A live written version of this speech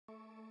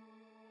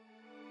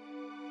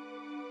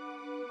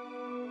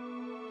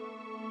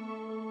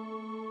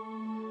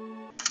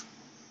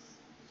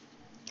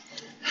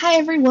Hi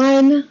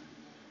everyone!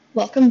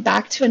 Welcome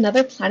back to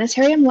another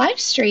Planetarium live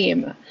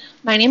stream.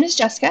 My name is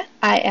Jessica.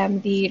 I am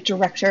the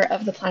director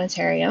of the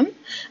Planetarium.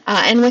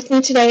 And with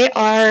me today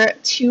are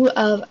two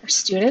of our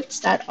students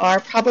that are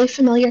probably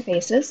familiar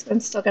faces, but I'm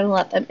still going to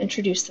let them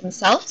introduce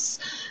themselves.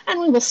 And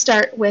we will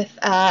start with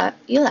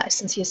Eli,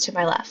 since he's to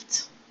my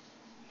left.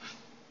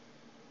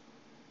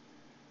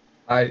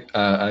 Hi,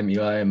 I'm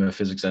Eli. I'm a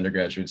physics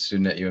undergraduate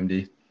student at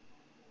UMD.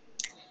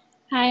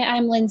 Hi,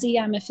 I'm Lindsay.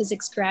 I'm a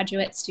physics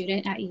graduate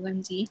student at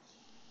UMD.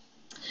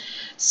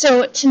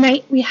 So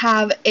tonight we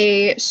have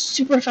a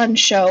super fun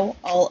show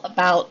all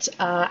about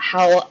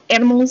how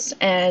animals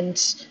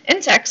and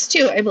insects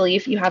too, I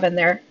believe you have in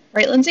there,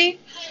 right,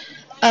 Lindsay?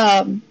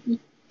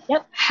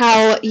 Yep.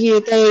 How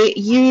they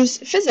use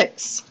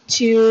physics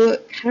to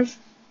kind of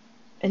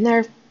in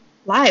their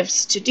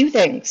lives to do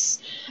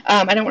things.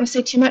 I don't want to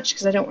say too much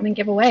because I don't want to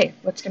give away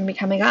what's going to be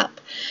coming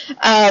up.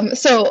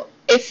 So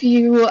if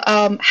you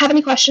have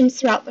any questions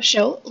throughout the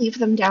show, leave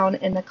them down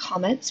in the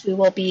comments. We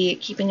will be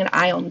keeping an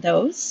eye on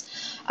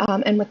those.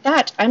 And with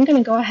that, I'm going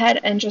to go ahead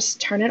and just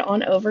turn it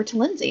on over to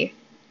Lindsay.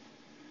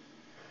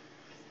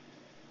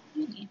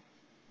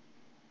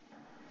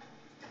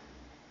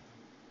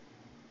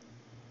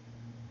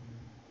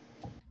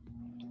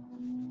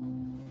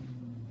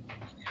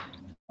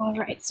 All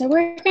right, so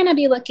we're going to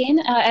be looking,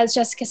 as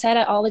Jessica said,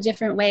 at all the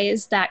different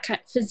ways that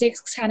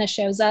physics kind of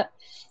shows up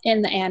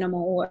in the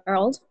animal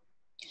world.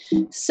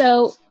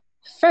 So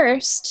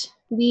first,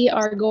 we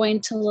are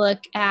going to look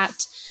at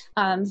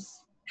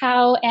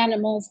how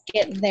animals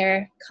get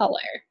their color.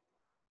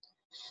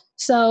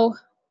 So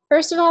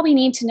first of all, we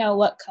need to know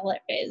what color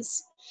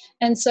is.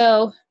 And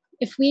so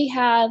if we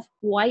have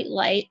white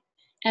light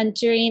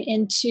entering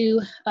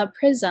into a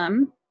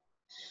prism,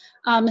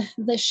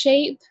 the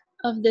shape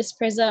of this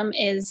prism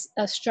is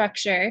a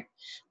structure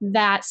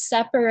that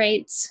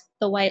separates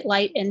the white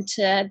light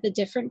into the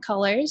different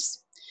colors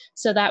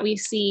so that we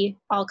see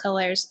all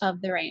colors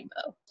of the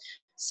rainbow.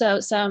 So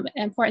some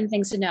important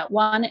things to note.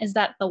 One is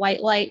that the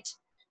white light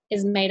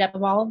is made up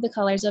of all of the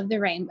colors of the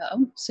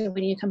rainbow. So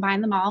when you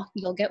combine them all,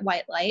 you'll get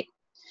white light.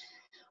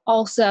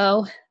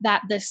 Also,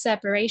 that the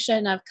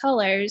separation of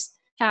colors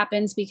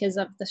happens because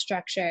of the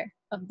structure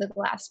of the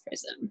glass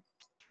prism.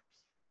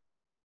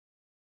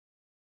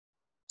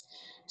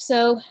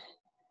 So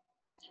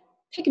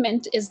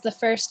pigment is the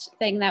first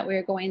thing that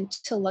we're going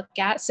to look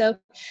at. So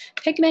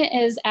pigment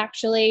is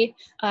actually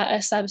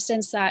a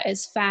substance that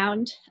is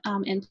found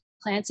in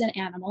plants and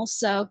animals.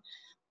 So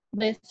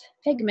with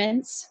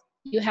pigments,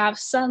 you have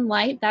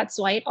sunlight, that's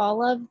white.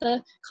 All of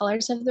the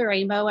colors of the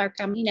rainbow are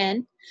coming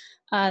in.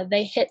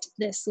 They hit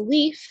this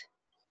leaf,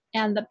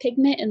 and the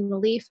pigment in the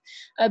leaf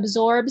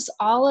absorbs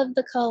all of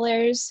the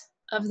colors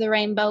of the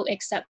rainbow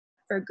except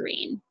for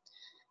green.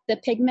 The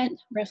pigment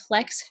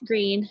reflects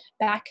green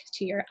back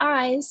to your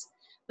eyes,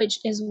 which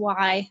is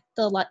why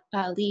the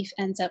leaf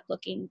ends up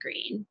looking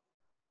green.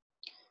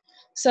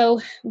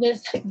 So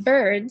with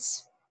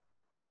birds,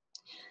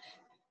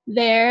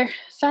 their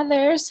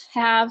feathers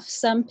have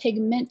some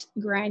pigment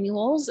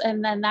granules,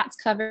 and then that's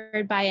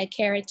covered by a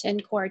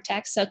keratin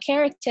cortex. So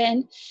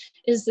keratin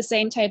is the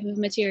same type of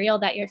material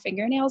that your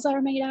fingernails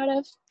are made out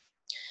of.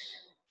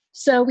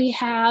 So we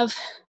have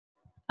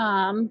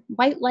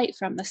white light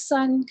from the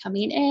sun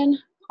coming in,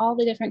 all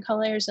the different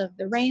colors of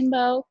the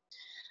rainbow.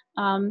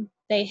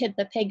 They hit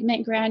the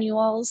pigment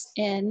granules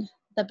in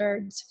the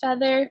bird's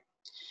feather,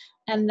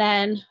 and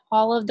then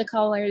all of the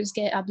colors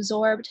get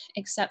absorbed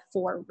except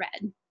for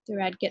red. The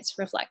red gets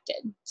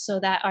reflected so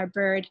that our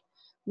bird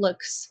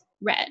looks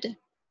red.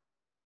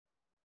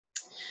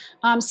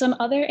 Some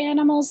other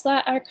animals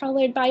that are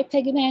colored by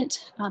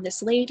pigment,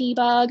 this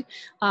ladybug,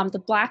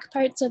 the black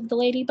parts of the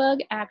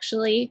ladybug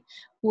actually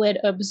would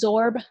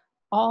absorb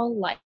all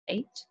light.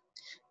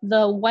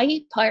 The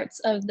white parts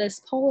of this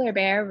polar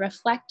bear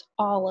reflect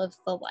all of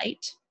the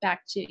light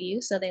back to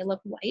you, so they look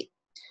white.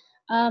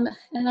 And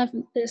of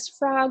this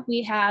frog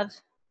we have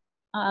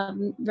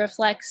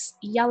reflects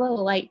yellow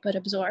light but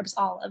absorbs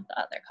all of the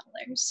other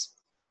colors.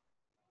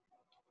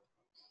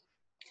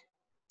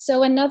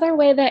 So another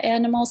way that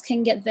animals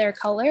can get their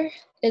color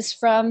is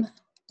from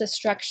the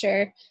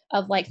structure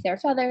of like their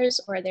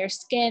feathers or their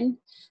skin,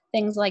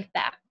 things like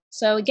that.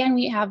 So again,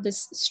 we have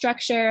this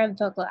structure of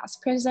the glass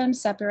prism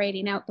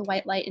separating out the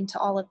white light into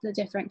all of the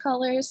different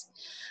colors.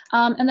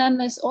 And then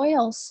this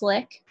oil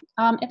slick,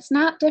 it's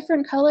not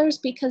different colors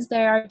because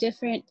there are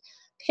different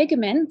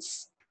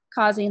pigments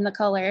causing the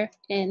color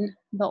in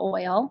the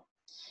oil.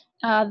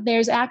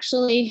 There's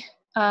actually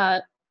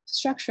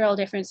structural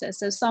differences.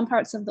 So some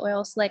parts of the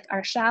oil slick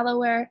are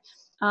shallower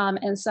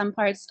and some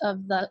parts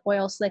of the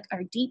oil slick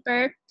are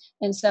deeper.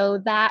 And so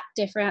that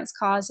difference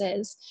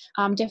causes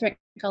different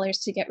colors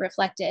to get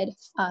reflected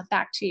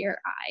back to your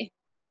eye.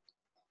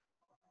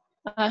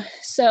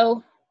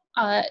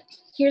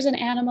 Here's an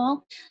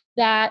animal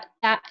that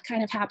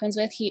kind of happens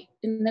with.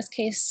 In this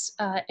case,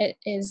 it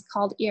is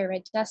called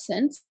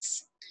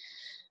iridescence.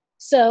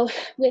 So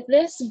with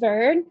this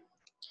bird,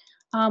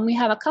 we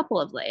have a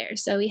couple of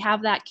layers. So we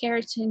have that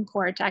keratin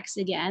cortex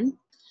again,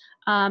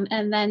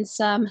 and then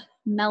some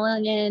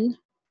melanin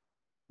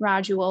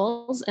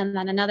nodules, and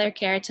then another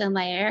keratin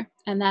layer,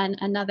 and then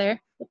another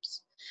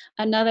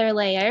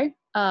layer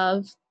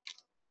of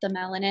the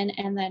melanin,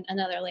 and then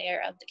another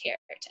layer of the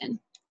keratin.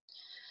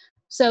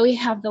 So we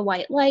have the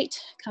white light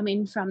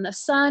coming from the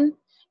sun,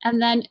 and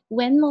then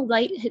when the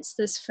light hits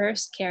this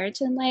first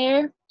keratin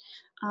layer,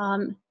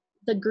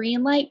 the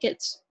green light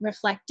gets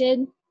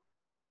reflected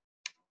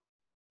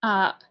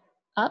up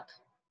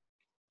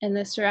in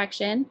this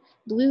direction,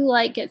 blue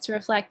light gets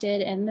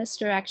reflected in this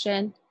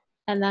direction,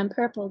 and then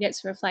purple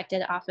gets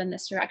reflected off in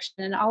this direction,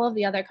 and all of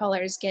the other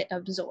colors get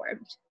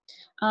absorbed.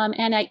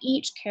 And at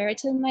each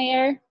keratin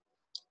layer,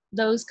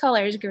 those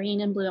colors,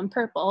 green and blue and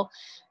purple,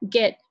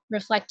 get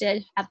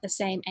reflected at the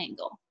same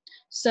angle.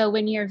 So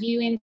when you're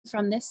viewing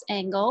from this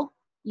angle,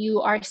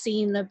 you are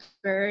seeing the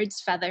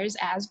bird's feathers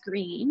as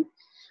green.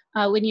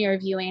 When you're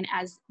viewing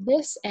as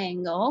this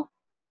angle,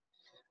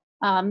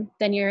 then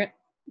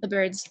the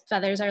bird's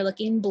feathers are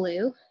looking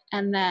blue.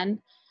 And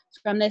then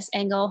from this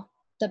angle,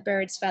 the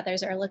bird's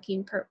feathers are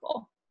looking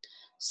purple.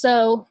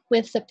 So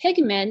with the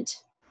pigment,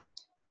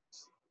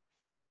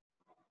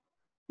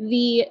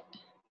 the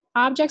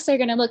objects are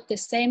going to look the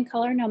same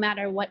color no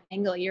matter what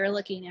angle you're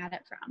looking at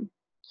it from.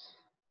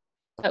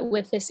 But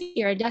with this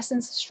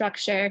iridescence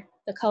structure,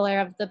 the color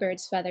of the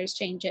bird's feathers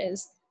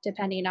changes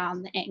depending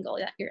on the angle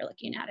that you're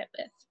looking at it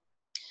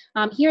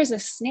with. Here's a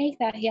snake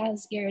that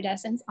has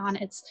iridescence on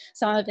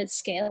some of its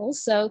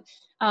scales. So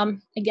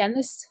again,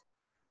 this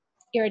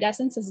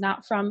iridescence is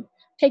not from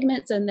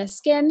pigments in the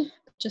skin,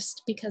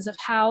 just because of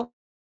how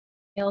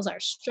scales are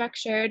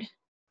structured,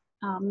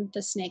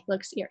 the snake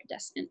looks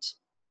iridescent.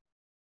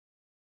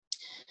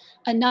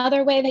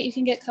 Another way that you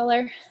can get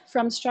color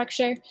from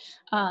structure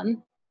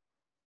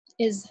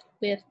is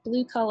with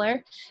blue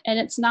color, and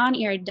it's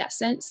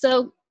non-iridescent.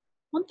 So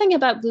one thing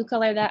about blue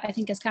color that I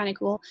think is kind of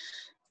cool,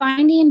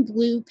 finding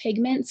blue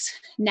pigments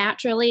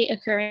naturally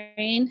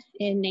occurring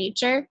in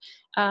nature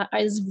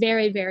is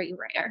very, very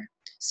rare.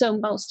 So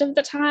most of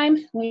the time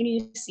when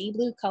you see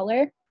blue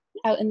color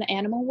out in the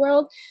animal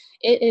world,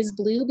 it is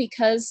blue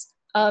because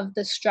of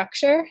the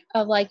structure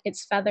of like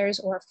its feathers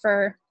or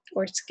fur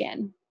or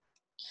skin.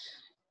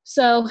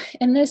 So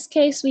in this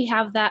case, we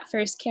have that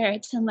first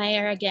keratin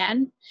layer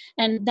again,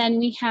 and then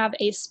we have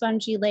a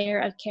spongy layer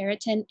of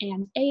keratin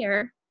and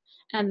air,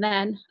 and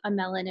then a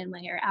melanin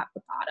layer at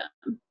the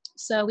bottom.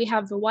 So we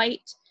have the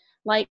white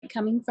light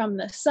coming from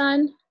the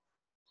sun,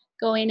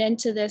 going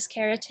into this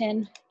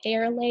keratin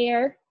air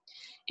layer,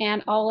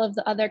 and all of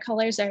the other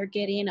colors are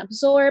getting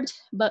absorbed,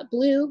 but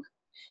blue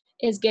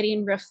is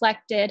getting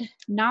reflected,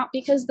 not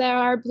because there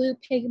are blue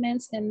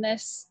pigments in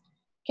this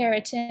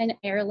keratin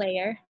air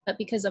layer, but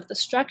because of the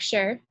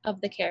structure of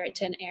the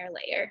keratin air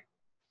layer.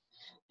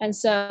 And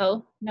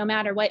so no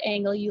matter what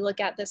angle you look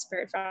at this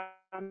bird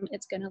from,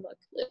 it's going to look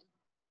blue.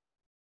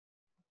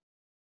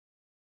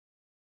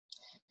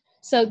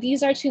 So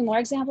these are two more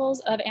examples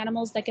of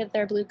animals that get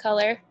their blue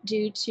color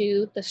due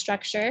to the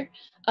structure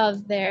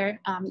of their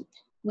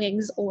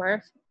wings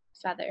or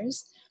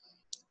feathers.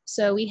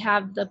 So we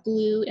have the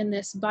blue in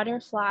this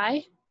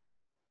butterfly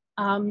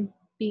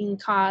being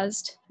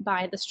caused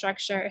by the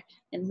structure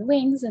in the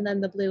wings, and then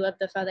the blue of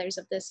the feathers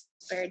of this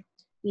bird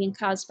being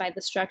caused by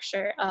the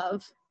structure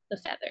of the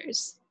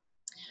feathers.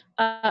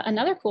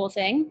 Another cool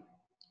thing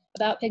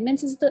about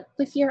pigments is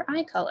with your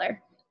eye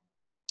color.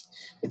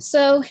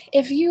 So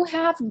if you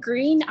have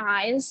green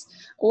eyes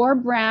or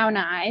brown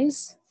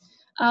eyes,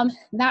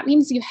 that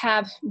means you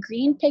have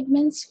green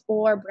pigments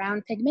or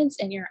brown pigments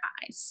in your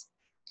eyes.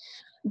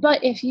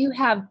 But if you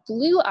have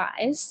blue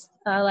eyes,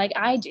 like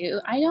I do,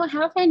 I don't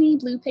have any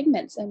blue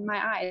pigments in my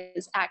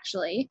eyes,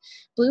 actually.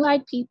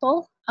 Blue-eyed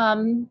people,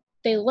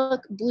 they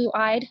look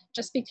blue-eyed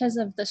just because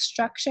of the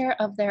structure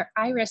of their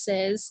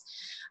irises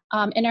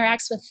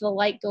interacts with the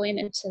light going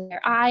into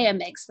their eye and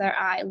makes their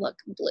eye look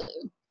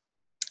blue.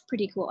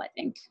 Pretty cool, I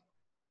think.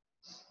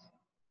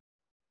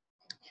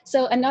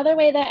 So another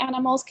way that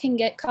animals can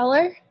get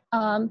color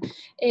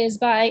is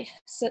by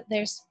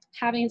there's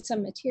having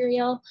some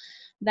material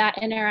that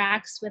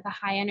interacts with a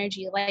high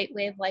energy light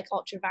wave like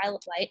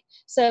ultraviolet light.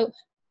 So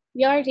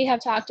we already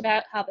have talked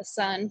about how the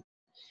sun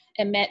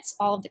emits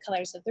all of the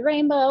colors of the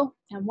rainbow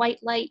and white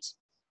light,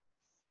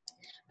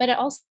 but it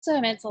also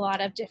emits a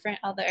lot of different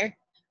other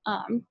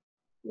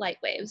light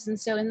waves. And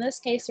so in this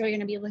case, we're going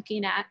to be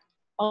looking at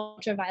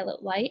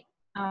ultraviolet light.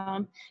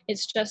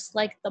 It's just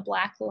like the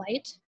black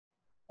light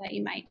that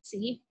you might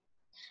see.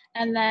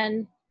 And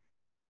then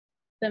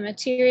the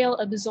material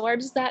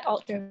absorbs that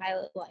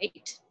ultraviolet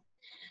light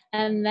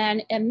and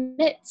then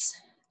emits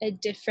a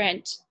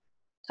different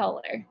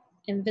color,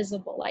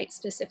 invisible light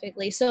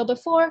specifically. So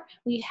before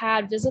we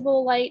had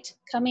visible light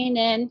coming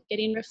in,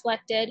 getting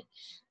reflected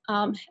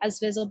as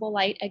visible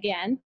light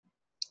again.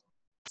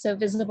 So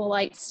visible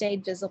light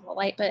stayed visible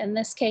light, but in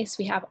this case,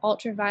 we have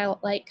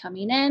ultraviolet light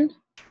coming in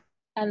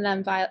and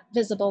then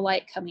visible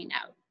light coming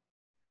out.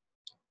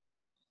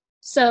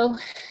 So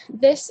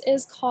this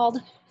is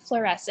called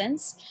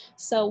fluorescence.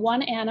 So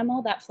one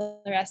animal that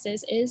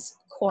fluoresces is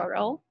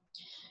coral.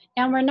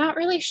 And we're not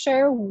really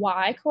sure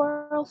why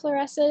coral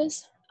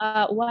fluoresces.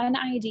 One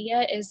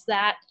idea is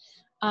that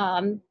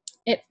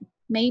it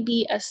may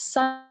be a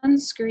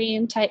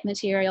sunscreen type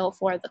material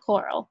for the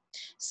coral.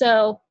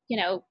 So, you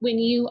know, when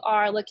you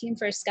are looking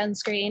for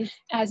sunscreen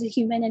as a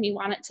human and you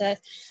want it to,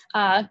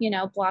 you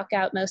know, block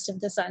out most of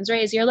the sun's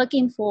rays, you're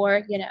looking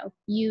for, you know,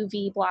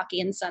 UV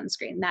blocking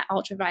sunscreen, that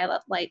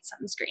ultraviolet light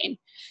sunscreen.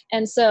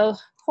 And so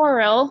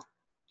coral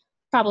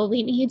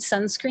probably needs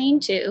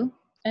sunscreen too.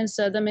 And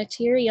so the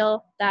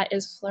material that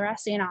is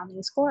fluorescing on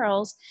these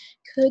corals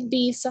could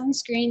be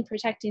sunscreen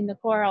protecting the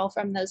coral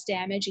from those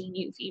damaging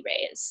UV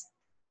rays.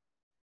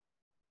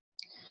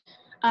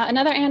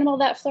 Another animal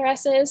that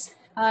fluoresces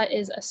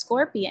is a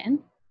scorpion.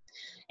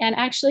 And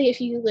actually,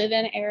 if you live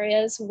in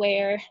areas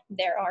where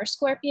there are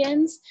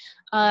scorpions,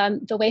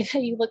 the way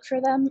that you look for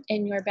them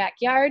in your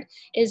backyard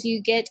is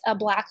you get a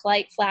black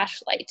light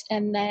flashlight,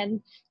 and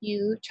then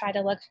you try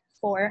to look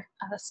for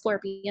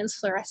scorpions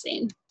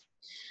fluorescing.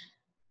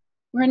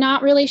 We're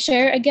not really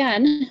sure,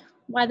 again,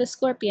 why the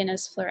scorpion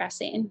is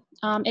fluorescing.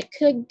 It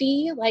could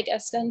be like a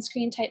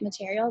sunscreen type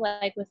material,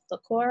 like with the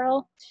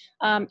coral.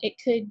 It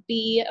could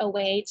be a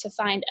way to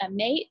find a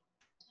mate.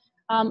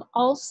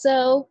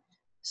 Also,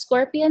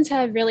 scorpions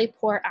have really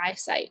poor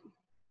eyesight.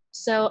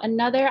 So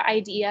another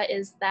idea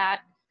is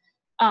that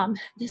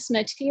this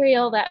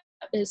material that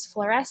is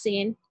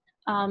fluorescing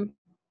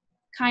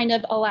kind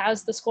of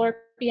allows the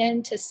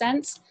scorpion to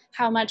sense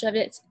how much of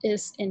it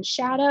is in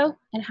shadow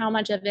and how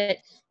much of it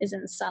is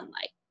in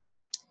sunlight.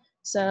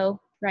 So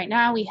right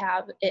now we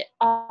have it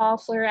all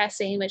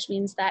fluorescing, which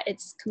means that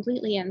it's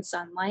completely in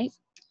sunlight.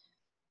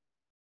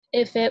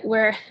 If it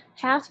were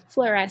half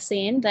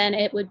fluorescing, then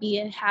it would be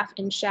half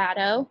in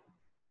shadow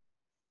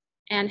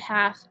and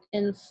half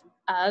in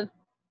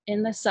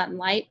the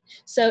sunlight.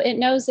 So it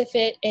knows if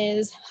it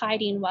is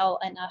hiding well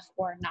enough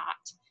or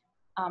not.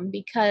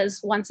 Because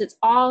once it's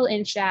all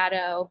in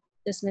shadow,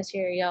 this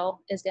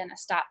material is going to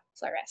stop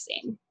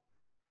fluorescing.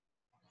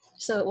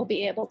 So it will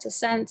be able to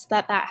sense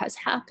that that has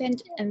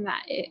happened and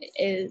that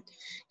it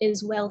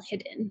is well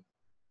hidden.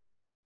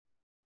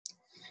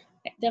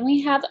 Then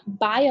we have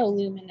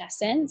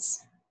bioluminescence.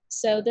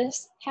 So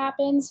this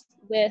happens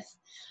with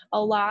a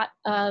lot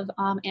of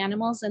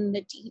animals in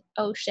the deep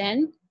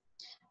ocean.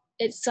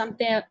 It's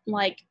something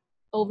like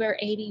over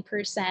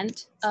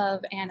 80%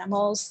 of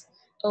animals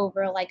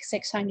over like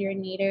 600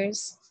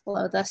 meters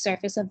below the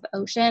surface of the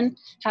ocean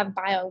have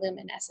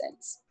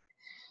bioluminescence.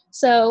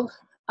 So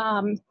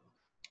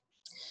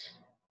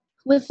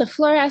with the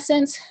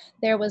fluorescence,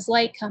 there was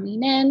light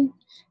coming in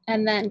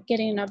and then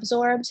getting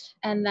absorbed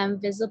and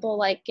then visible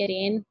light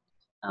getting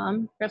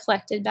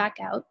reflected back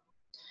out.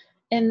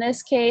 In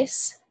this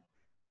case,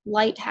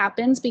 light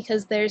happens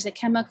because there's a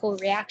chemical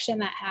reaction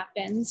that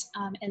happens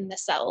in the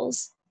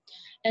cells.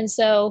 And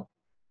so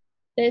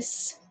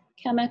this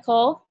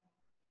chemical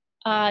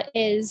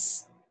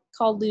is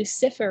called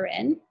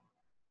luciferin.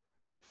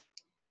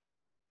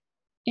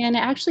 And it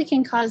actually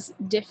can cause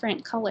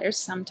different colors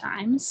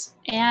sometimes.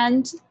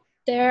 And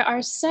there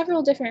are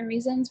several different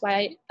reasons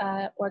why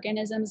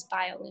organisms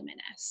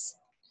bioluminesce.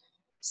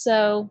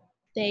 So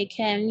they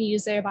can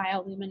use their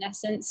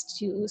bioluminescence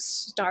to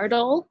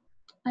startle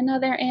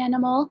another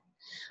animal,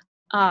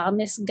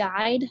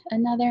 misguide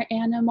another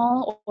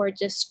animal, or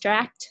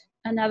distract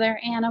another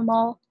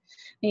animal,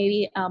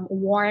 maybe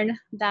warn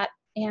that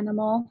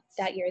animal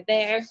that you're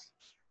there.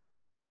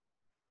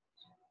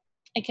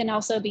 It can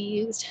also be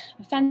used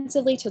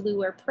offensively to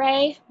lure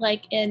prey,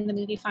 like in the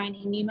movie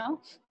Finding Nemo.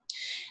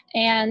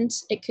 And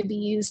it could be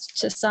used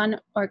to stun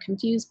or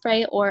confuse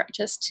prey or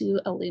just to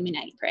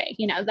illuminate prey.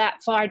 You know,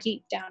 that far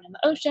deep down in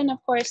the ocean,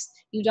 of course,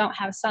 you don't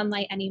have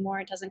sunlight anymore.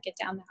 It doesn't get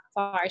down that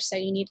far, so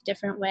you need a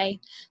different way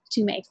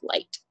to make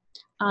light.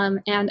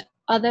 And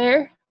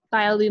other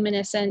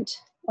bioluminescent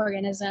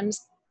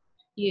organisms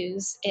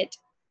use it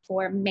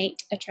for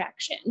mate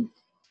attraction.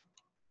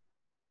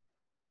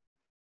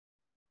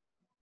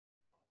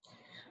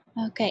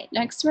 Okay,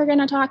 next we're going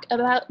to talk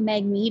about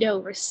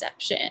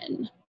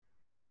magnetoreception.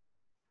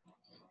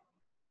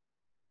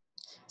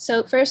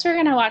 So first we're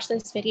going to watch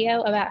this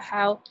video about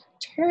how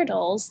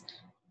turtles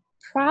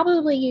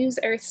probably use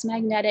Earth's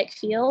magnetic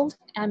field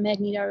and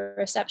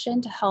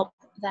magnetoreception to help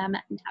them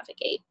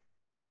navigate.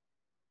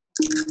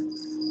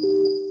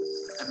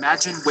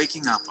 Imagine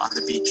waking up on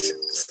the beach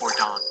before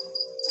dawn.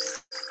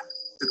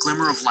 The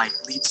glimmer of light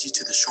leads you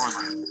to the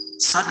shoreline.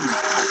 Suddenly,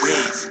 a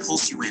wave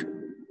pulls you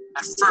in.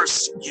 At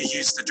first, you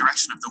use the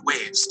direction of the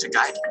waves to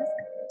guide you.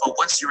 But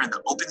once you're in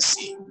the open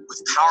sea,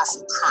 with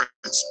powerful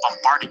currents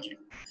bombarding you,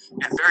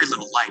 and very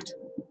little light,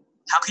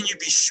 how can you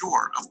be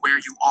sure of where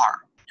you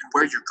are and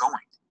where you're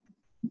going?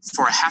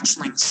 For a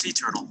hatchling sea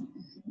turtle,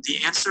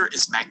 the answer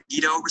is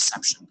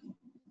magnetoreception.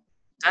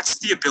 That's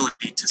the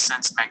ability to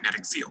sense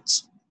magnetic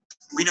fields.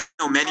 We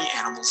know many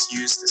animals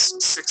use this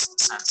sixth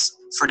sense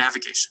for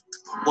navigation.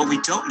 What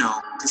we don't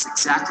know is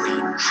exactly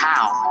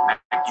how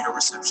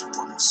magnetoreception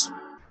works.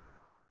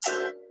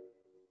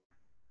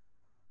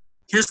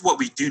 Here's what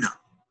we do know.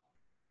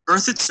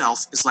 Earth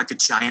itself is like a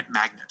giant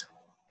magnet.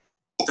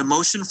 The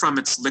motion from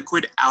its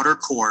liquid outer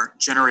core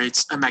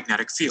generates a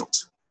magnetic field.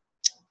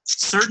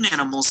 Certain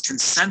animals can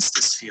sense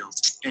this field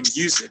and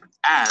use it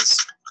as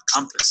a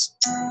compass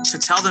to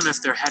tell them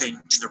if they're heading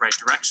in the right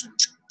direction,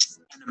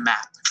 and a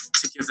map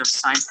to give them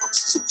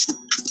signposts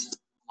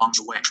along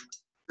the way.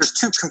 There's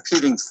two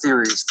competing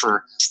theories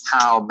for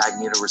how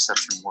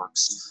magnetoreception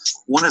works.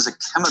 One is a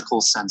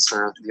chemical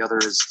sensor, the other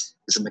is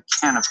a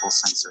mechanical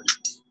sensor.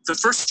 The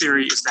first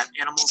theory is that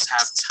animals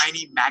have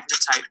tiny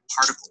magnetite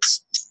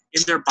particles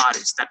in their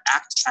bodies that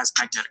act as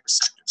magnetic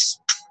receptors.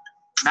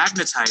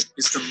 Magnetite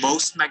is the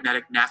most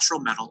magnetic natural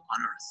metal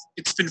on Earth.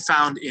 It's been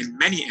found in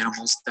many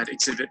animals that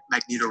exhibit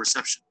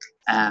magnetoreception.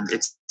 And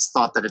it's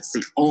thought that it's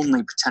the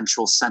only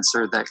potential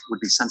sensor that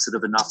would be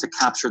sensitive enough to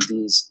capture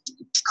these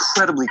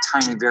incredibly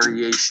tiny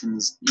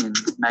variations in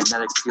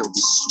magnetic field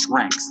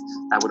strength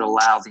that would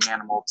allow the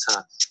animal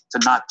to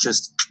not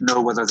just know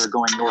whether they're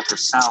going north or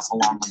south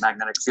along the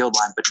magnetic field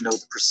line, but know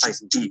the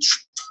precise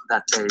beach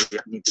that they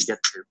need to get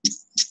to.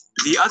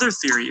 The other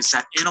theory is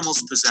that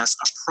animals possess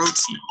a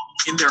protein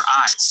in their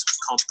eyes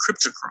called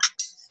cryptochrome,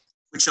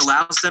 which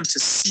allows them to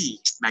see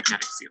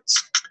magnetic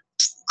fields.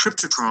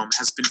 Cryptochrome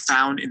has been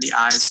found in the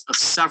eyes of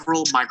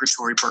several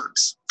migratory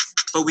birds,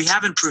 but we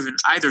haven't proven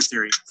either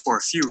theory for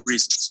a few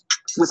reasons.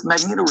 With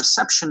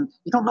magnetoreception,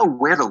 you don't know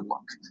where to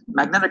look.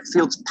 Magnetic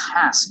fields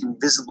pass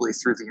invisibly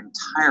through the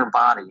entire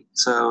body,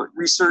 so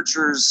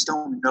researchers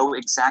don't know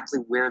exactly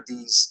where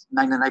these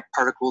magnetic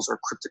particles or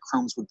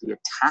cryptochromes would be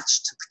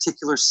attached to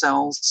particular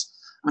cells,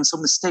 and so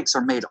mistakes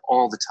are made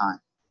all the time.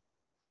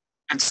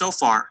 And so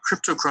far,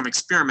 cryptochrome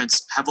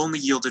experiments have only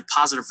yielded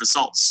positive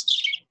results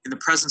in the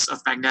presence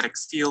of magnetic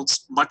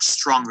fields much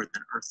stronger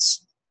than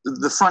Earth's.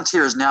 The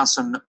frontier is now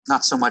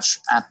not so much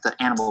at the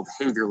animal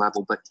behavior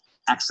level, but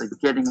actually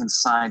getting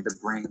inside the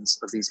brains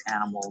of these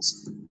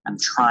animals and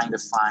trying to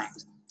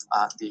find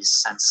these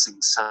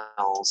sensing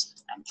cells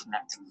and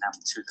connecting them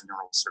to the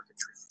neural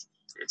circuitry.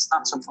 It's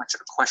not so much a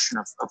question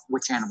of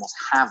which animals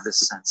have this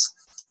sense,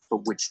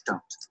 but which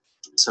don't.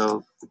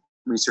 So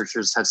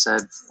researchers have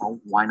said, well,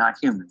 why not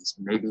humans?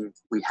 Maybe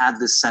we had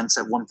this sense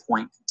at one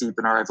point deep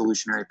in our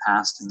evolutionary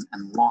past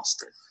and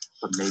lost it,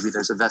 but maybe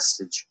there's a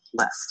vestige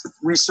left.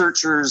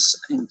 Researchers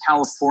in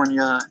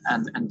California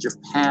and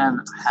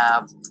Japan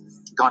have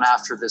gone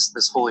after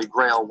this holy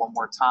grail one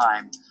more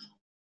time.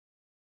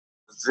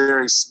 A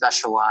very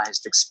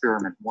specialized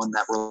experiment, one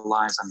that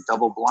relies on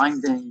double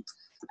blinding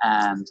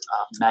and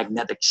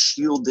magnetic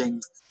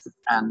shielding,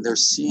 and they're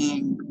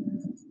seeing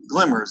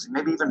glimmers,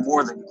 maybe even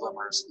more than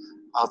glimmers,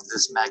 of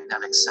this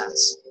magnetic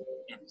sense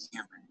in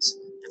humans.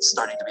 It's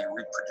starting to be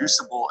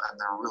reproducible, and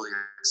they're really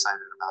excited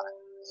about it.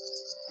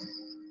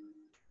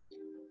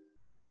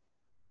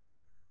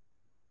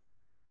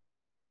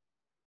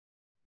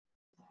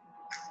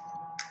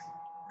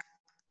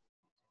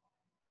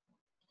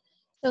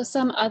 So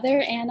some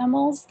other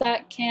animals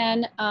that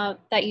can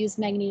that use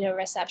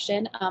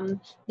magnetoreception,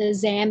 the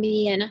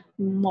Zambian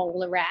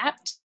mole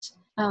rat,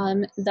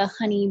 the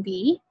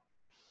honeybee,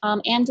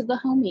 and the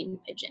homing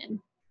pigeon.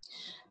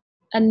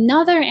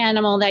 Another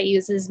animal that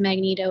uses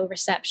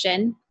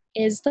magnetoreception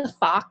is the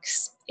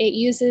fox. It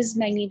uses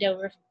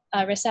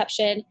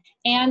magnetoreception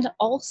and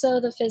also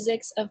the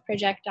physics of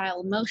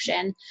projectile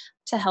motion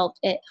to help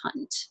it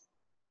hunt.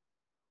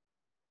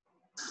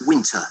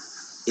 Winter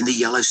in the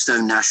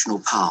Yellowstone National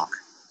Park.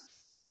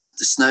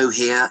 The snow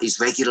here is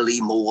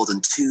regularly more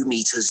than 2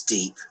 meters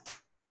deep.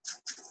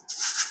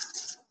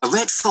 A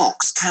red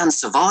fox can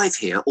survive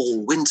here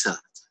all winter,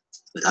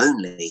 but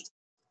only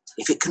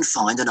if it can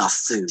find enough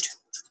food.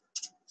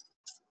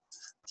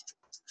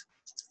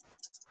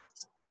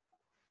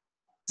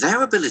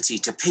 Their ability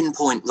to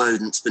pinpoint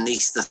rodents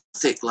beneath the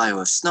thick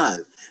layer of snow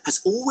has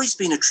always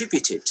been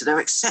attributed to their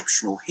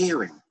exceptional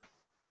hearing.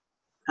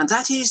 And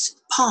that is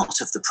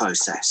part of the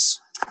process.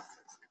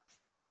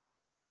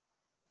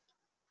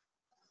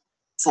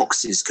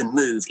 Foxes can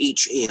move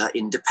each ear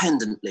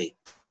independently,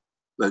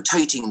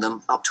 rotating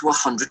them up to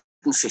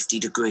 150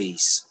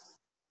 degrees.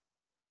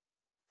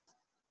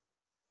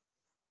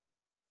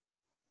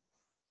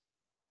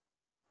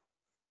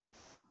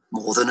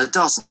 More than a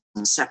dozen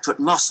separate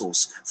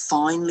muscles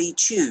finely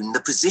tune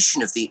the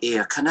position of the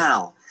ear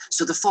canal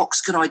so the fox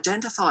can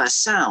identify a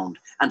sound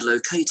and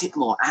locate it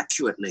more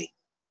accurately.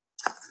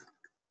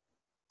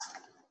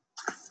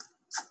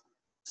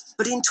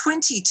 But in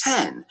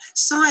 2010,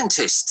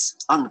 scientists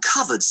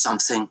uncovered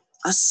something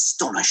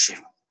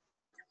astonishing.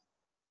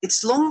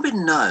 It's long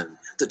been known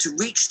that to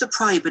reach the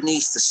prey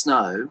beneath the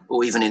snow,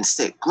 or even in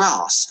thick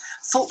grass,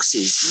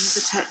 foxes use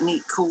a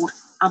technique called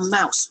a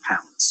mouse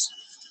pounce.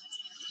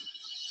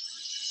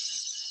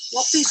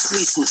 What this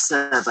recent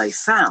survey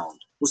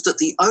found was that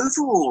the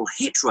overall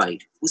hit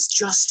rate was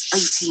just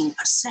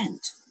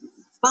 18%.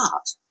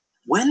 But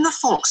when the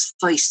fox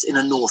faced in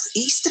a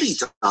northeasterly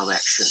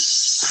direction,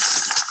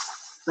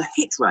 the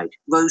hit rate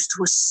rose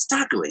to a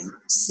staggering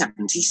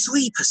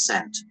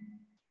 73%.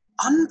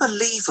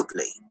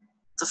 Unbelievably,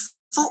 the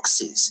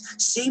foxes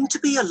seem to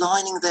be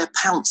aligning their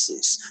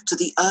pounces to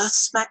the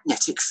Earth's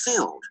magnetic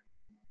field,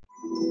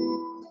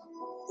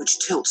 which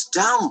tilts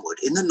downward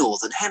in the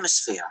northern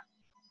hemisphere.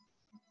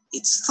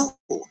 It's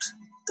thought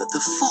that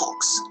the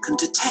fox can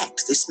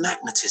detect this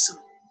magnetism.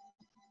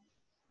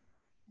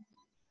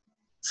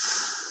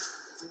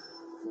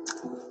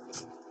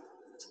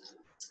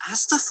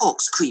 As the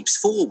fox creeps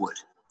forward,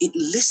 it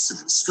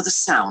listens for the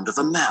sound of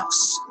a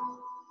mouse,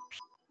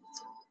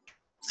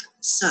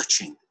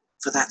 searching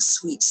for that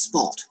sweet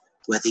spot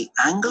where the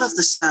angle of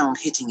the sound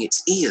hitting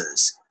its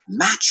ears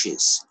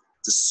matches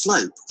the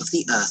slope of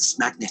the Earth's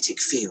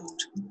magnetic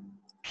field.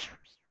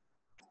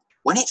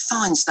 When it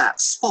finds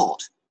that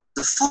spot,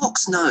 the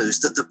fox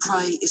knows that the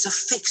prey is a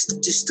fixed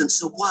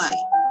distance away,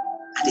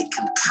 and it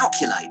can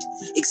calculate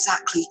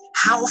exactly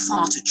how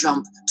far to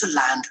jump to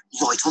land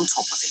right on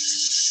top of it.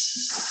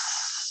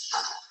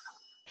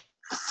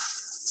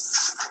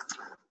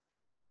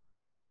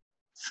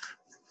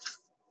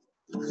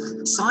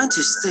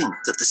 Scientists think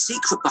that the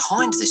secret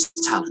behind this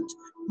talent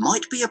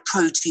might be a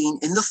protein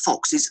in the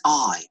fox's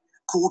eye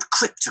called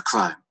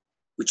cryptochrome,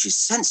 which is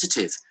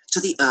sensitive to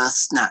the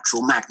Earth's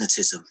natural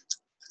magnetism.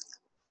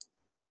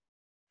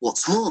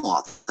 What's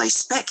more, they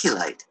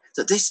speculate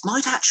that this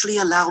might actually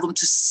allow them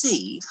to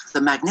see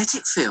the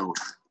magnetic field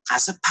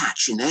as a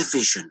patch in their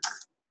vision.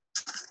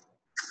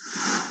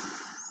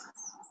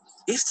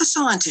 If the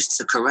scientists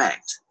are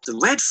correct, the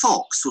red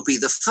fox will be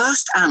the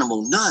first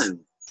animal known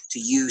to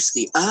use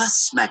the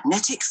Earth's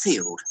magnetic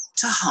field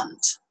to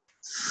hunt.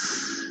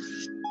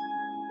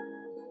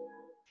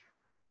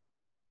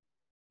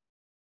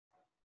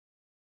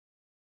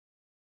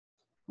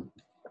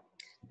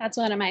 That's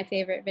one of my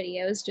favorite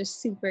videos,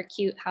 just super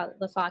cute how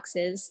the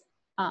foxes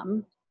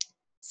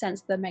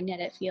sense the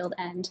magnetic field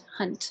and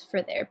hunt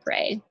for their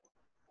prey.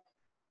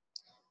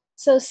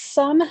 So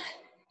some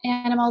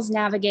animals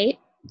navigate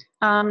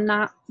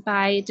not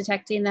by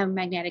detecting the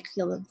magnetic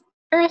field of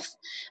Earth,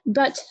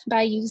 but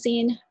by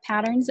using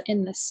patterns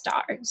in the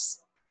stars.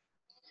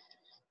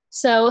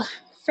 So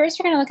first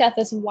we're going to look at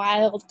this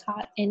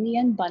wild-caught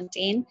Indian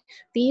bunting.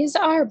 These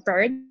are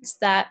birds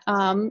that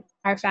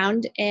are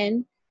found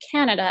in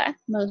Canada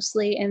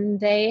mostly, and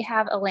they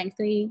have a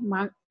lengthy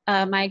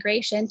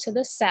migration to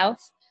the south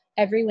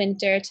every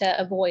winter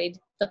to avoid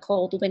the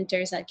cold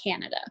winters of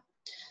Canada.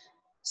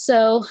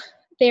 So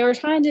they were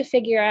trying to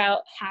figure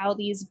out how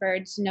these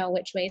birds know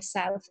which way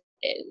south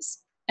is.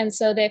 And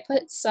so they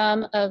put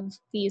some of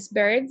these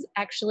birds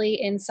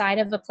actually inside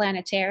of a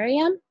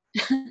planetarium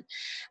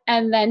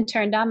and then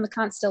turned on the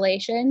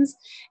constellations.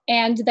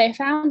 And they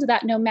found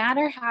that no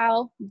matter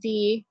how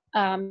the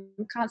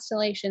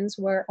constellations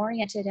were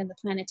oriented in the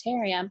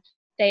planetarium,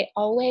 they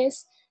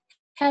always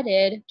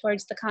headed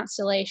towards the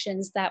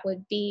constellations that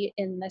would be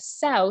in the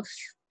south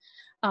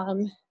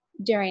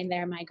during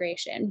their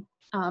migration.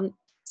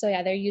 So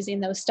yeah, they're using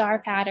those star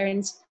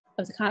patterns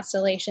of the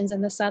constellations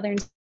in the southern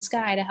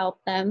sky to help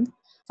them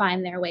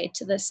find their way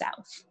to the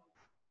south.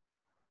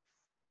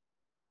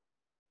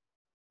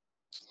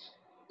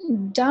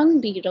 Dung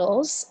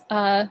beetles,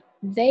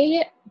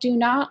 they do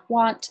not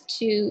want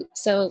to,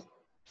 so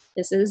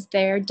this is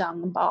their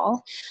dung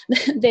ball.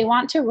 They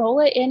want to roll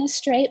it in a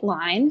straight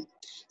line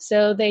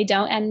so they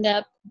don't end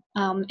up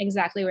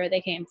exactly where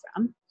they came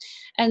from.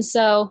 And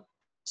so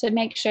to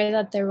make sure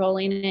that they're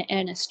rolling it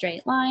in a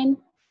straight line,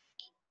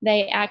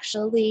 they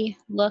actually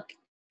look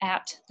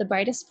at the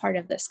brightest part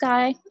of the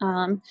sky,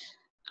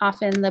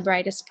 often the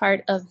brightest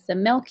part of the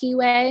Milky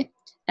Way,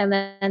 and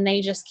then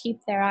they just keep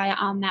their eye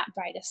on that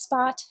brightest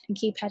spot and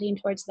keep heading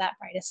towards that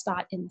brightest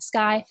spot in the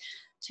sky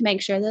to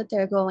make sure that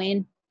they're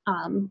going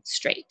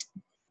straight.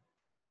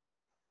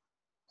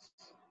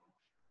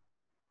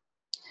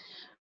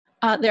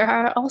 There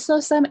are also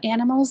some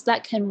animals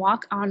that can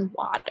walk on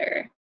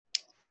water.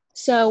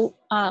 So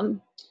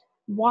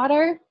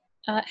water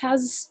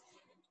has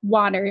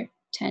water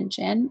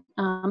tension.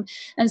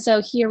 And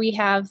so here we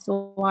have the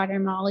water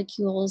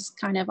molecules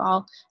kind of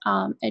all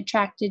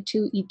attracted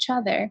to each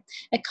other.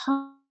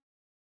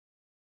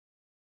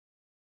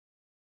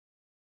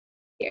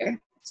 Here.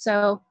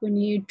 So when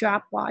you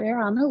drop water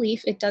on the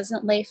leaf, it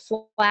doesn't lay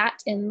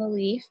flat in the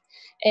leaf.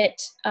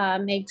 It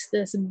makes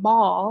this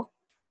ball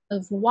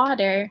of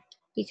water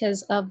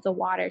because of the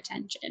water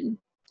tension.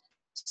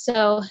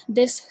 So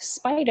this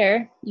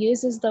spider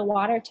uses the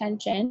water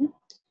tension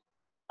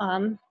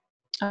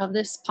of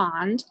this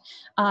pond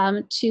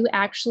to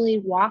actually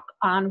walk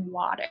on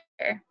water.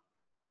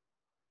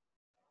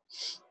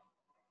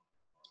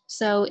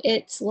 So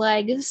its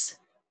legs,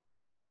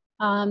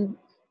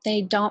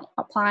 they don't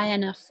apply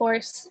enough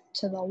force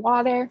to the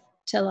water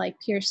to like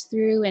pierce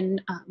through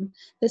and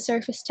the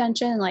surface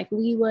tension like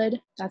we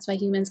would. That's why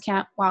humans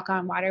can't walk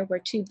on water. We're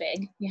too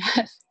big. We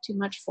have too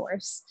much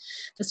force.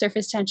 The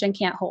surface tension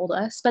can't hold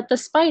us. But the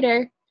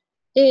spider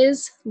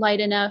is light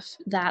enough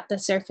that the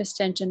surface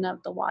tension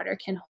of the water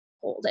can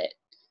hold it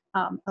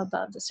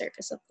above the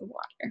surface of the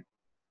water.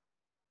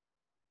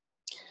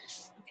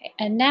 Okay,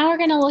 and now we're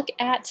going to look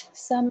at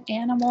some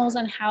animals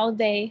and how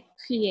they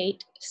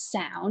create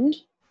sound.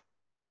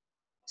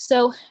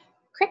 So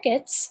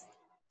crickets,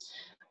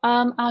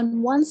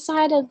 on one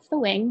side of the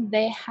wing,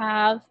 they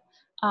have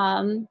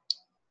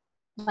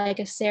like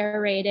a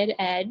serrated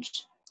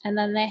edge, and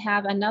then they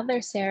have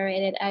another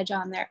serrated edge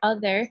on their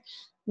other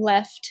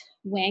left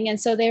wing. And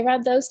so they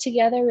rub those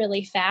together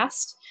really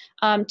fast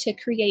to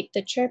create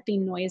the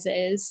chirping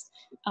noises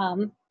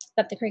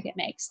that the cricket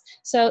makes.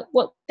 So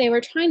what they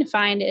were trying to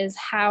find is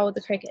how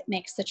the cricket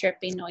makes the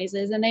chirping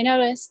noises. And they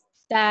noticed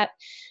that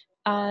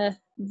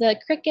the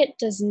cricket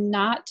does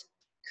not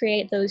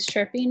create those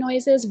chirping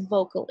noises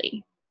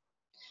vocally.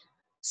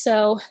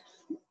 So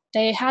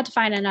they had to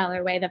find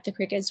another way that the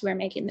crickets were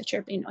making the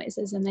chirping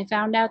noises. And they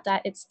found out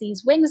that it's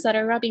these wings that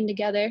are rubbing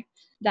together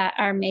that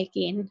are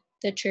making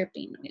the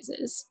chirping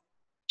noises.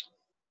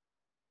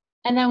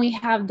 And then we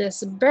have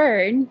this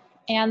bird,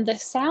 and the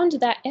sound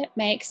that it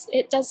makes,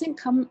 it doesn't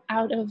come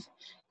out of,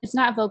 it's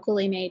not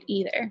vocally made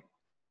either,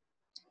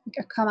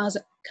 or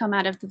come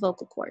out of the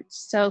vocal cords.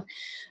 So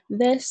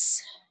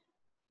this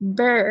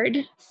bird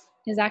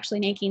is actually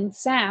making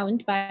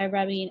sound by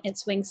rubbing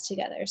its wings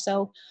together.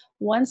 So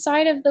one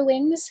side of the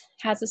wings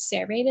has a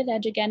serrated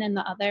edge again, and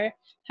the other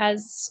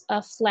has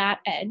a flat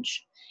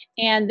edge.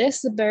 And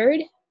this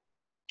bird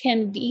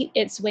can beat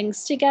its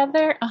wings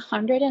together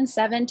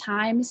 107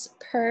 times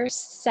per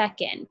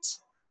second.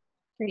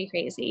 Pretty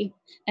crazy.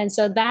 And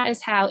so that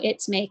is how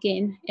it's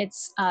making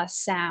its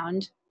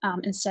sound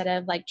instead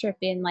of like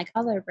chirping like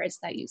other birds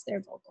that use their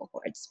vocal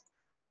cords.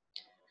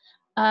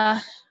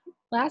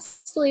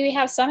 Lastly, we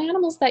have some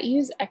animals that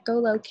use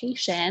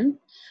echolocation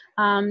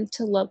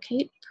to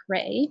locate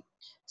prey.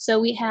 So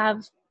we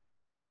have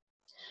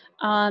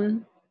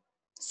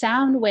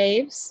sound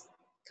waves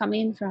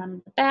coming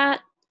from the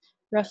bat,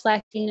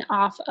 reflecting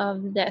off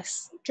of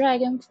this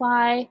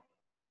dragonfly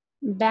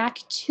back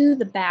to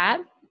the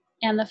bat.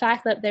 And the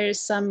fact that there's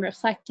some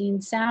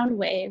reflecting sound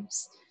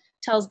waves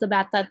tells the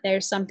bat that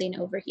there's something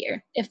over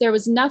here. If there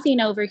was nothing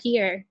over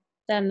here,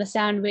 then the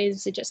sound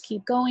waves would just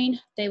keep going.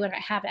 They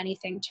wouldn't have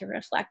anything to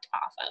reflect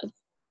off of.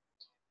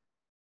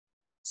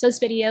 So this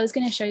video is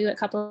going to show you a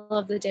couple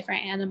of the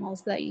different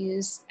animals that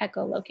use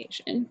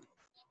echolocation.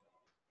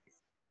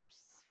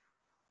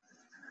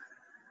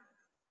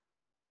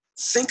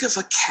 Think of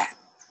a cat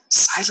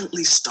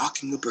silently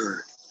stalking a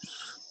bird,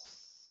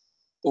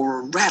 or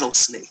a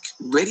rattlesnake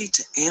ready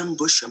to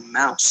ambush a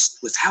mouse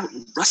without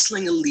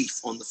rustling a leaf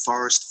on the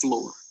forest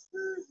floor.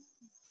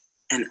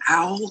 An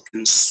owl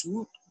can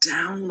swoop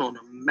down on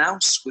a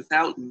mouse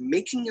without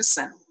making a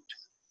sound.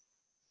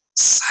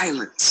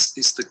 Silence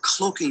is the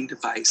cloaking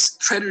device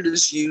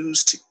predators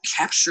use to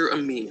capture a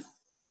meal.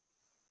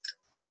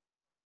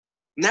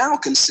 Now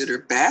consider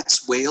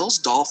bats, whales,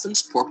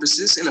 dolphins,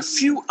 porpoises, and a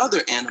few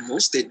other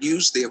animals that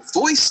use their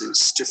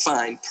voices to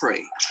find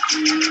prey.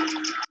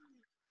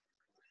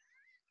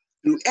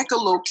 Through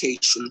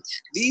echolocation,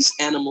 these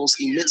animals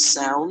emit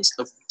sounds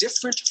of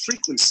different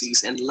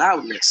frequencies and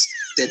loudness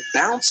that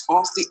bounce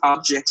off the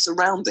objects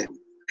around them.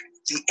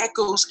 The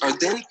echoes are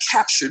then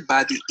captured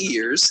by the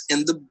ears,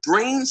 and the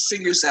brain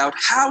figures out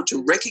how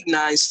to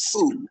recognize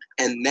food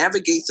and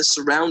navigate the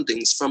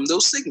surroundings from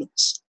those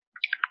signals.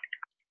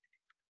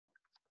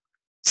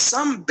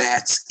 Some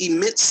bats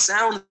emit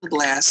sound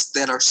blasts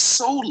that are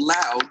so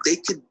loud they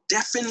could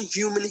deafen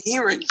human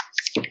hearing.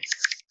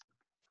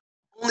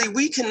 Only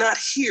we cannot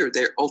hear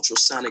their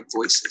ultrasonic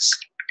voices.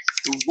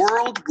 The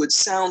world would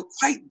sound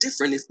quite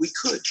different if we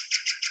could.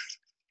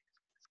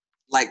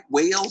 Like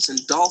whales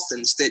and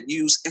dolphins that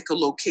use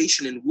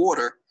echolocation in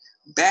water,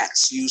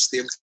 bats use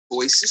their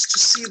voices to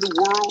see the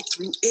world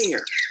through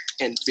air,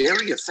 and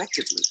very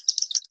effectively.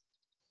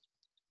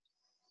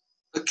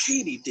 A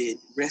katydid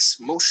rests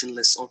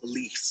motionless on a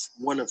leaf,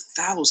 one of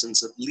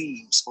thousands of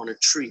leaves on a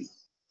tree.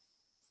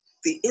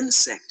 The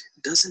insect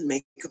doesn't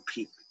make a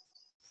peep.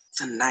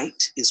 The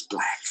night is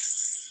black.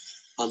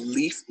 A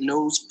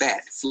leaf-nosed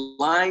bat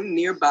flying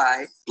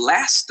nearby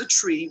blasts the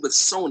tree with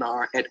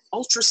sonar at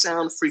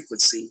ultrasound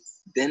frequency,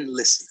 then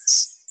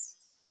listens.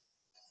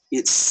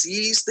 It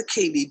sees the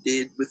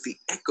katydid with the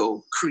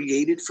echo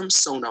created from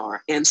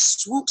sonar and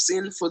swoops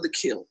in for the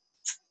kill.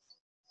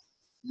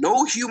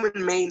 No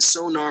human-made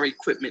sonar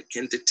equipment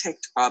can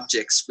detect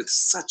objects with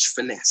such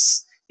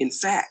finesse. In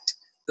fact,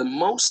 the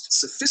most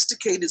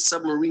sophisticated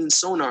submarine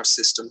sonar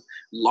system,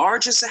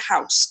 large as a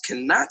house,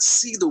 cannot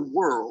see the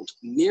world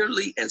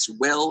nearly as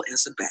well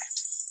as a bat.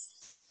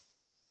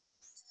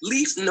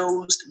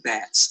 Leaf-nosed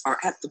bats are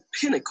at the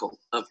pinnacle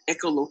of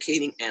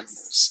echolocating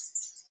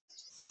animals.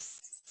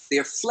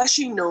 Their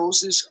fleshy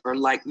noses are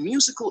like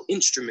musical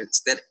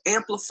instruments that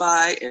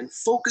amplify and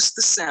focus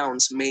the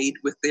sounds made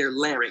with their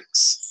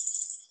larynx.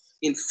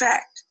 In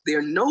fact,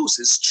 their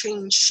noses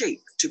change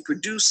shape to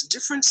produce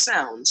different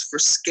sounds for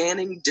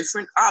scanning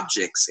different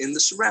objects in the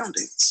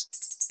surroundings.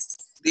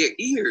 Their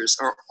ears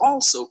are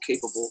also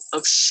capable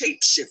of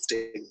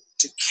shape-shifting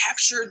to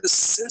capture the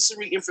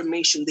sensory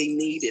information they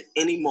need at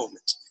any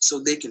moment, so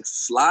they can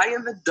fly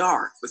in the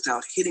dark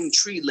without hitting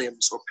tree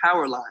limbs or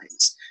power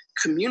lines,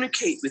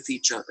 communicate with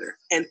each other,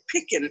 and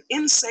pick an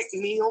insect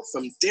meal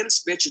from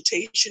dense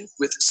vegetation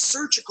with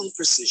surgical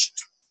precision.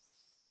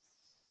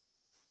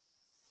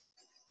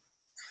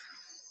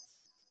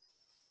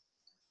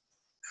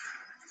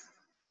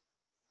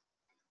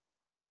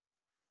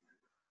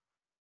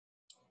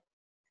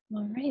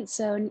 All right,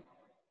 so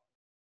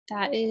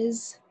that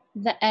is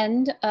the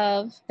end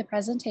of the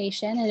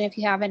presentation. And if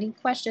you have any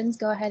questions,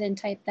 go ahead and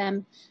type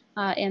them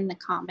in the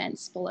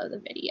comments below the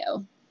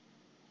video.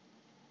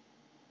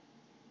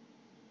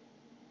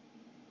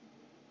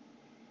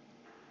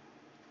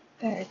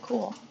 Very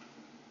cool.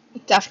 I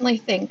definitely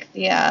think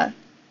the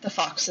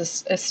fox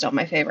is still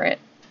my favorite.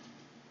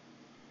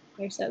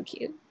 They're so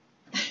cute.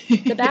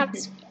 The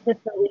bats with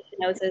the leaf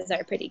noses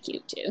are pretty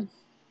cute too.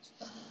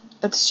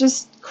 It's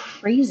just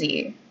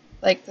crazy,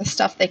 like the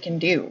stuff they can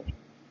do.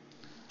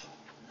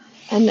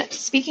 And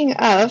speaking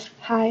of,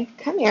 hi,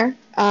 come here.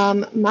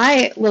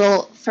 My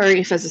little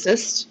furry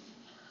physicist,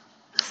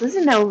 this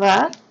is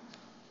Nova,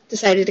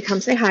 decided to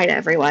come say hi to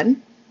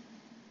everyone.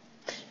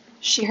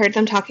 She heard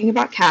them talking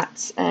about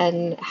cats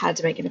and had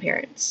to make an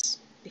appearance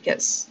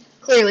because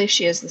clearly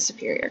she is the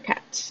superior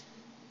cat,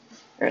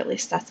 or at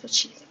least that's what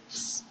she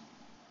thinks.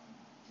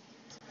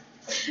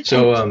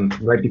 So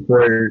right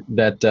before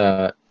that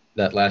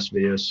last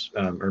video,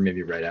 or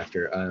maybe right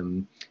after,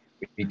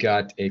 we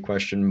got a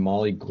question.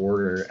 Molly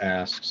Gorder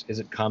asks, is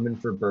it common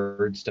for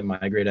birds to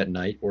migrate at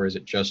night, or is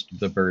it just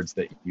the birds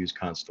that use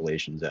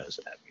constellations as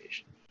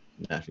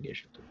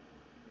navigation tool?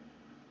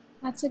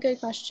 That's a good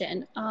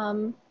question.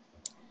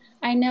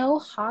 I know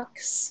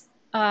hawks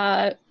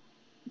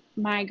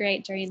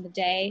migrate during the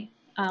day.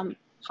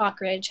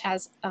 Hawk Ridge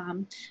has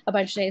a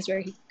bunch of days where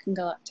you can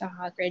go up to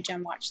Hawk Ridge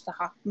and watch the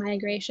hawk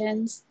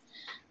migrations.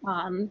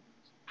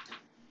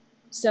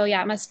 So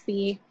yeah, it must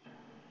be,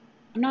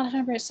 I'm not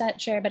 100%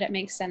 sure, but it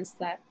makes sense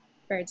that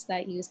birds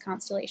that use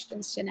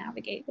constellations to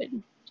navigate would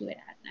do it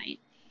at night.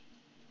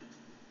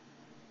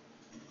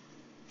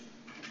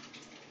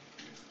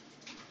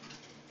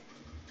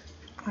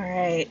 All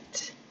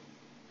right.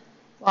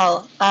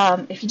 Well,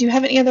 if you do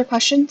have any other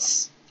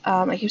questions,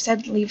 like you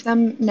said, leave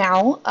them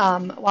now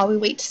while we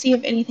wait to see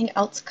if anything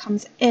else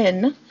comes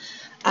in.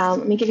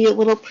 Let me give you a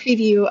little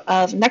preview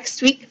of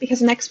next week,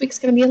 because next week's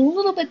going to be a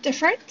little bit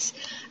different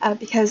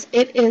because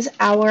it is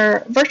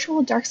our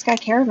virtual dark sky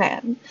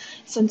caravan.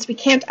 Since we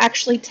can't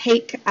actually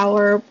take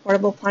our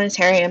portable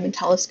planetarium and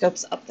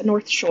telescopes up the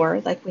North Shore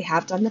like we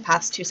have done the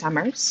past 2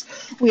 summers,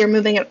 we are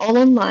moving it all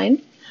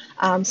online.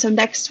 So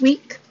next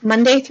week,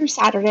 Monday through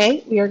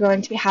Saturday, we are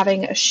going to be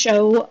having a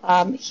show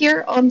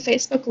here on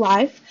Facebook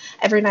Live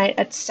every night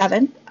at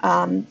 7.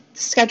 The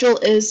schedule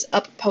is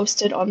up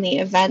posted on the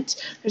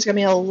event. There's going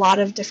to be a lot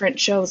of different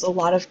shows, a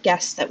lot of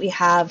guests that we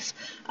have,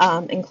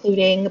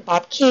 including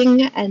Bob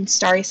King and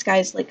Starry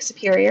Skies Lake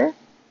Superior.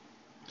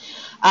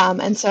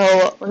 And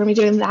so we're going to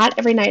be doing that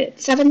every night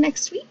at 7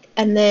 next week.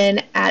 And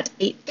then at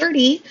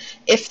 8:30,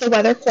 if the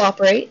weather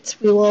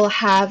cooperates, we will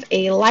have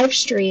a live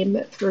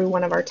stream through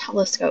one of our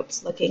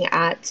telescopes looking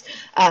at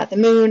the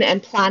moon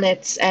and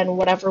planets and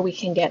whatever we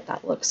can get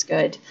that looks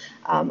good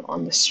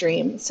on the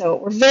stream. So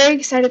we're very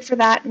excited for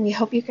that, and we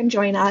hope you can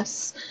join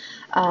us.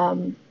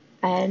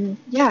 And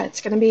yeah, it's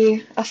going to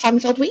be a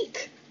fun-filled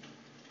week.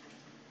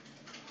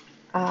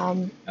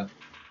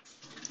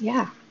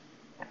 Yeah.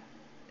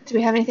 Do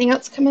we have anything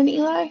else come in,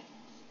 Eli?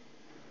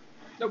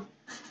 Nope.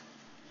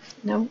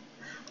 No?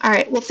 All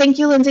right. Well, thank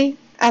you, Lindsay.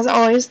 As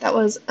always, that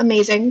was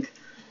amazing.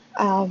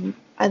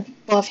 I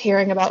love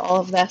hearing about all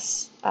of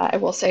this. I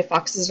will say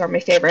foxes are my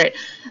favorite.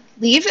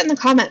 Leave in the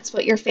comments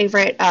what your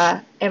favorite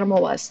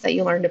animal was that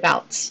you learned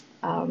about.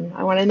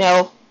 I want to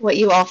know what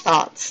you all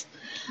thought.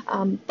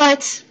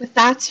 But with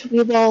that,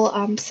 we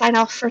will sign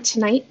off for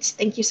tonight.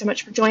 Thank you so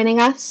much for joining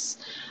us.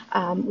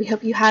 We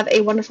hope you have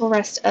a wonderful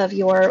rest of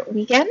your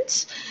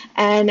weekend,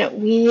 and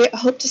we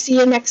hope to see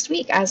you next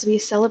week as we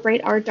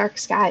celebrate our dark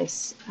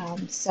skies.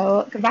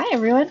 So goodbye,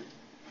 everyone.